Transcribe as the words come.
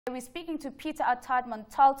We're speaking to Peter Attard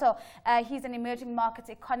Montalto. He's an emerging markets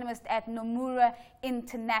economist at Nomura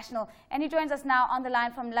International. And he joins us now on the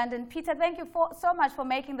line from London. Peter, thank you so much for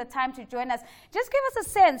making the time to join us. Just give us a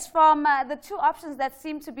sense from the two options that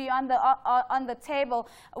seem to be on the table,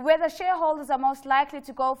 whether shareholders are most likely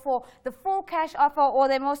to go for the full cash offer or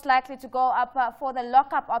they're most likely to go up for the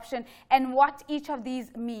lockup option, and what each of these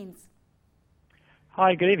means.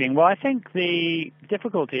 Hi, good evening. Well, I think the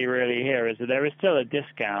difficulty really here is that there is still a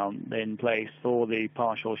discount in place for the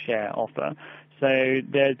partial share offer. So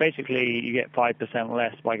there's basically, you get 5%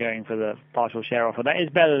 less by going for the partial share offer. That is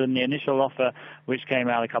better than the initial offer, which came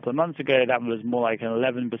out a couple of months ago. That was more like an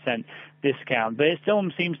 11% discount. But it still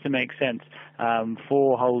seems to make sense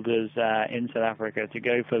for holders in South Africa to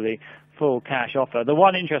go for the full cash offer. The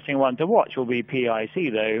one interesting one to watch will be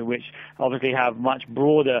PIC, though, which obviously have much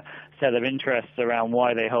broader set of interests around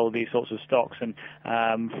why they hold these sorts of stocks, and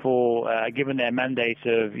given their mandate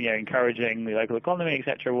of encouraging the local economy,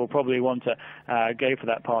 etc., will probably want to go for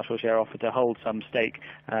that partial share offer to hold some stake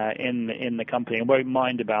in the company, and won't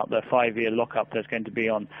mind about the 5-year lockup that's going to be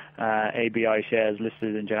on ABI shares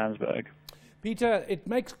listed in Johannesburg. Peter, it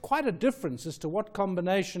makes quite a difference as to what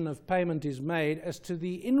combination of payment is made as to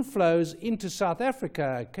the inflows into South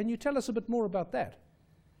Africa. Can you tell us a bit more about that?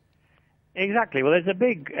 Exactly. Well, there's a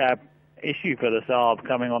big issue for the SARB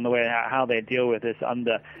coming on the way, how they deal with this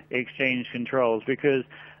under exchange controls, because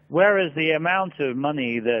whereas the amount of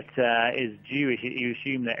money that is due, you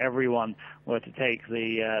assume that everyone were to take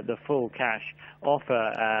the full cash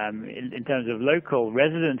offer in terms of local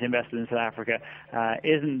resident investors in South Africa,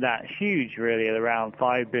 isn't that huge really, at around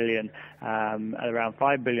 $5 billion.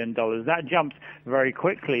 That jumps very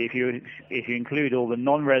quickly if you include all the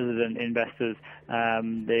non-resident investors,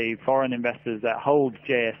 the foreign investors that hold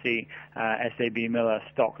JSE, SABMiller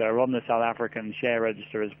stock that are on the South African share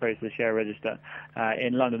register as opposed to the share register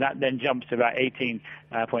in London. That then jumps to about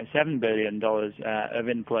 $18.7 billion of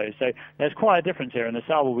inflows. So there's quite a difference here, and the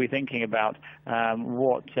SARB will be thinking about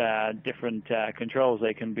what different controls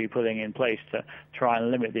they can be putting in place to try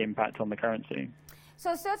and limit the impact on the currency.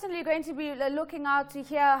 So certainly going to be looking out to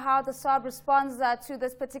hear how the SARB responds to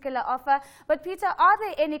this particular offer. But Peter, are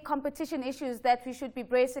there any competition issues that we should be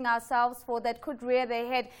bracing ourselves for that could rear their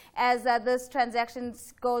head as this transaction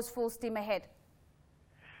goes full steam ahead?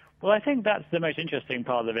 Well, I think that's the most interesting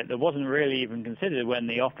part of it that wasn't really even considered when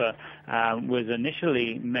the offer was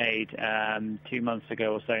initially made 2 months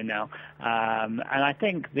ago or so now. And I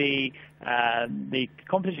think the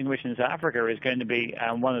Competition Commission in South Africa is going to be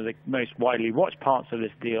one of the most widely watched parts of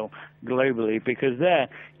this deal globally, because there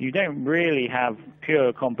you don't really have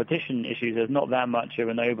pure competition issues. There's not that much of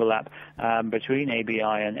an overlap between ABI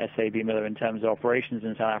and SABMiller in terms of operations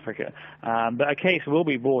in South Africa. But a case will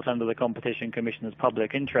be brought under the Competition Commission's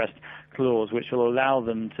public interest clause, which will allow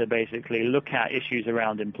them to basically look at issues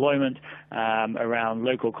around employment, around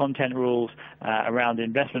local content rules, around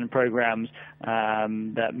investment programs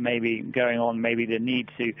that may be going on, maybe the need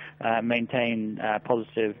to maintain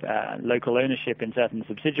positive local ownership in certain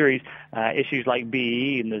subsidiaries, issues like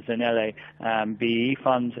BEE and the Zanele BEE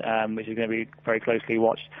fund, which is going to be very closely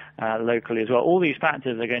watched locally as well. All these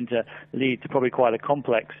factors are going to lead to probably quite a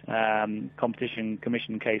complex Competition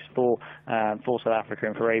Commission case for South Africa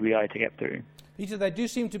and for ABI to get through. Peter, they do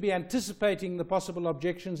seem to be anticipating the possible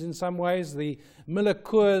objections in some ways. The Miller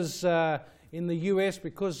Coors in the US,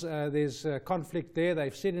 because there's conflict there,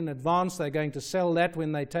 they've said in advance they're going to sell that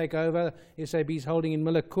when they take over. SAB's holding in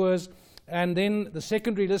Miller Coors. And then the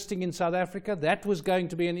secondary listing in South Africa, that was going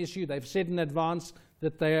to be an issue. They've said in advance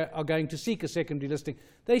that they are going to seek a secondary listing.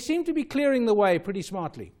 They seem to be clearing the way pretty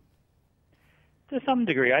smartly. To some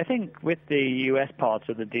degree. I think with the US parts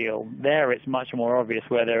of the deal, there it's much more obvious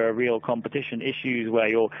where there are real competition issues, where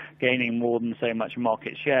you're gaining more than so much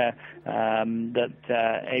market share, that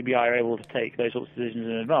ABI are able to take those sorts of decisions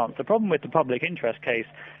in advance. The problem with the public interest case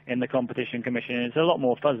in the Competition Commission is it's a lot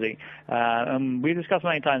more fuzzy. And we've discussed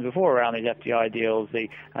many times before around these FDI deals, the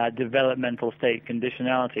developmental state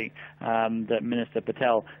conditionality that Minister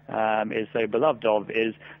Patel is so beloved of,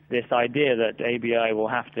 is this idea that ABI will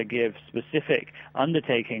have to give specific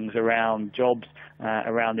undertakings around jobs,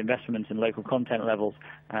 around investments and local content levels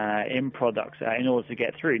in products in order to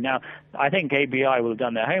get through. Now, I think ABI will have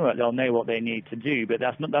done their homework. They'll know what they need to do, but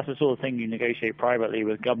that's the sort of thing you negotiate privately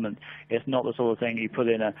with government. It's not the sort of thing you put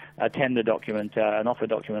in a tender document, an offer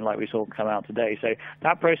document like we saw come out today. So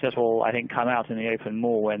that process will, I think, come out in the open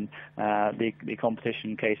more when the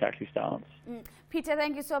competition case actually starts. Peter,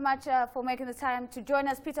 thank you so much for making the time to join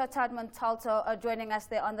us. Peter Attard Montalto joining us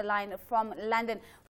there on the line from London.